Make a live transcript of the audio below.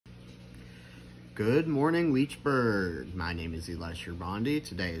Good morning, Leechburg. My name is Eli Sherbandi.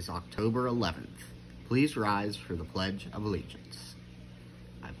 Today is October 11th. Please rise for the Pledge of Allegiance.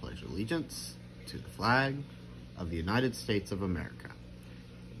 I pledge allegiance to the flag of the United States of America,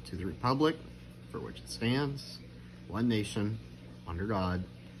 to the republic for which it stands, one nation, under God,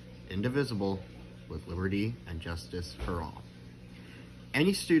 indivisible, with liberty and justice for all.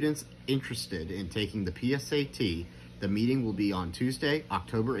 Any students interested in taking the PSAT, the meeting will be on Tuesday,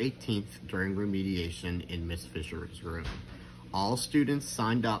 October 18th during remediation in Miss Fisher's room. All students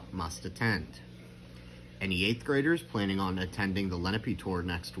signed up must attend. Any 8th graders planning on attending the Lenape tour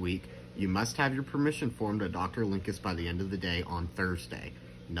next week, you must have your permission form to Dr. Linkus by the end of the day on Thursday.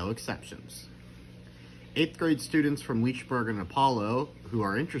 No exceptions. 8th grade students from Leechburg and Apollo who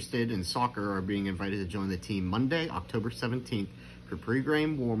are interested in soccer are being invited to join the team Monday, October 17th for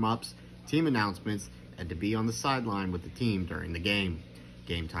pre-game warm-ups, team announcements, and to be on the sideline with the team during the game.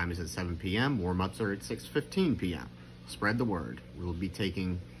 Game time is at 7 p.m. Warm-ups are at 6:15 p.m. Spread the word. We will be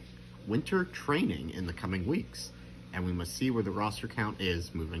taking winter training in the coming weeks, and we must see where the roster count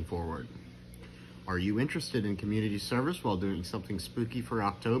is moving forward. Are you interested in community service while doing something spooky for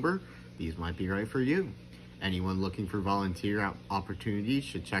October? These might be right for you. Anyone looking for volunteer opportunities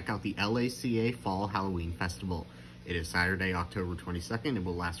should check out the LACA Fall Halloween Festival. It is Saturday, October 22nd. It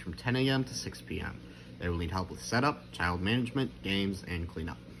will last from 10 a.m. to 6 p.m. They will need help with setup, child management, games, and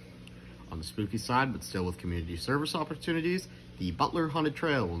cleanup. On the spooky side, but still with community service opportunities, the Butler Haunted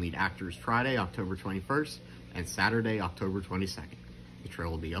Trail will need actors Friday, October 21st, and Saturday, October 22nd. The trail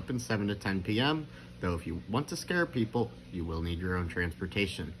will be open 7 to 10 p.m., though if you want to scare people, you will need your own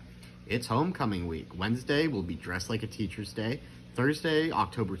transportation. It's homecoming week. Wednesday will be Dress Like a Teacher's Day. Thursday,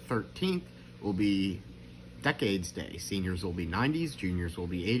 October 13th, will be Decades Day. Seniors will be 90s, juniors will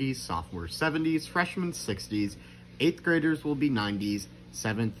be 80s, sophomores 70s, freshmen 60s, 8th graders will be 90s,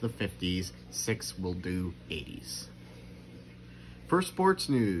 7th the 50s, 6th will do 80s. For sports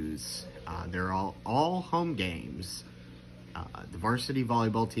news, they're all home games. The varsity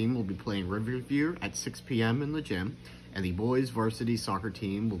volleyball team will be playing Riverview at 6 p.m. in the gym, and the boys varsity soccer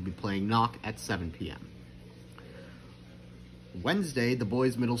team will be playing Knock at 7 p.m. Wednesday, the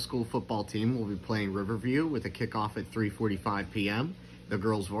boys middle school football team will be playing Riverview with a kickoff at 3:45 p.m. The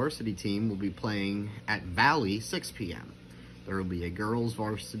girls varsity team will be playing at Valley 6 p.m. There will be a girls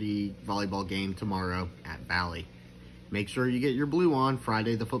varsity volleyball game tomorrow at Valley. Make sure you get your blue on.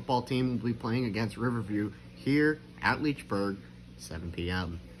 Friday, the football team will be playing against Riverview here at Leechburg, 7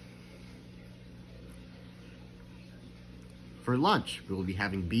 p.m. For lunch, we will be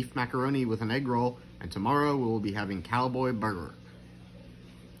having beef macaroni with an egg roll, and tomorrow we will be having cowboy burger.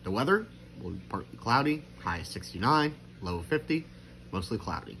 The weather will be partly cloudy, high 69, low 50, mostly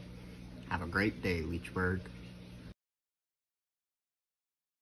cloudy. Have a great day, Leechburg.